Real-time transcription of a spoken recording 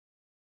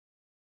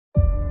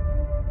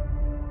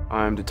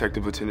I'm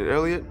Detective Lieutenant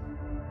Elliot,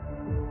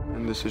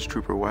 and this is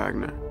Trooper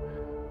Wagner.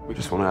 We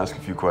just want to ask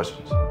a few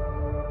questions.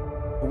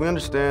 We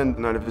understand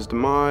the night of his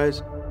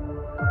demise,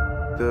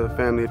 the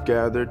family have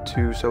gathered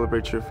to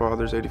celebrate your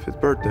father's 85th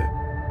birthday.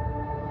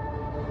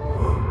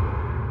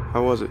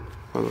 How was it,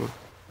 by the way?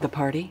 The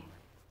party?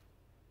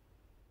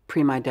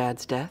 Pre my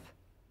dad's death?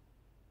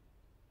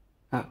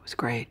 Oh, it was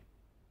great.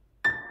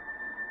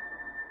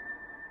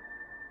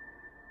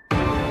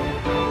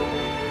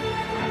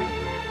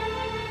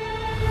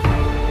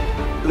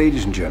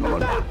 Ladies and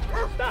gentlemen,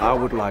 I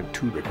would like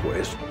to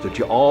request that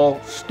you all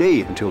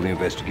stay until the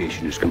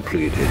investigation is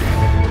completed.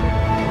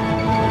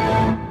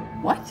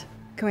 What?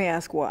 Can we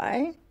ask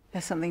why?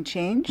 Has something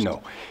changed?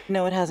 No.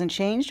 No, it hasn't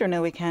changed, or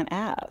no, we can't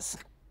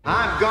ask.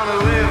 I'm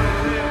gonna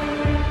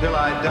live till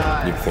I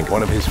die. You think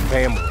one of his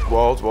family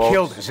Walls.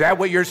 killed? Is that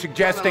what you're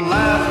suggesting? Then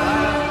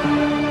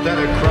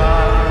I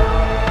cry.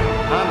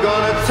 I'm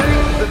gonna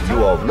take the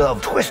You all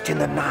love twisting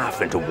the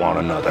knife into one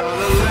another.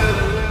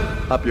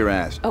 Up your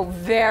ass. Oh,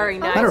 very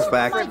nice. Matter of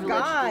fact, Oh my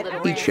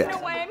God. eat shit.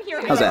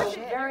 How's that?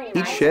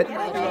 Eat shit,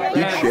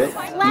 eat shit,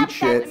 eat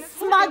shit.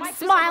 Smug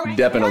smile.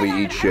 Definitely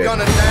eat shit.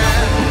 Gonna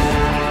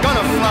dance,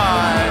 gonna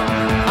fly.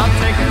 I'll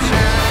take a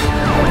chance.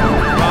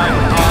 Right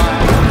high.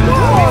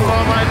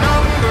 For my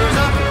numbers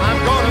up, I'm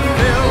gonna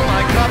fill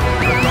my cup.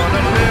 I'm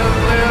gonna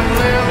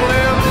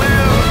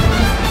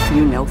live.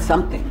 You know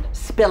something.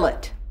 Spill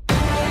it.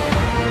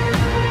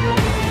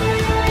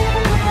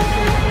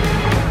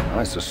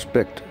 I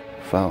suspect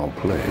foul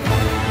play.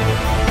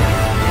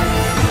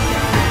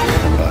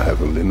 And I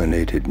have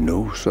eliminated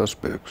no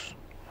suspects.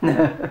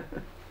 I'm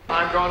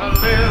gonna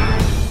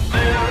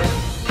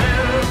live.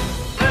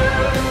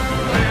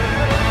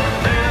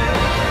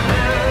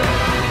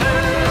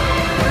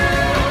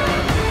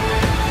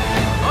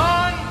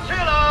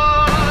 Until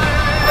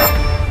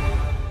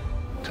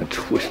It's a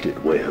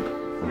twisted web.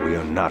 We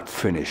are not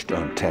finished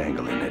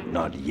untangling it,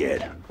 not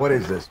yet. What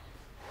is this?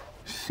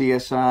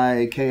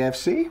 CSI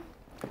KFC?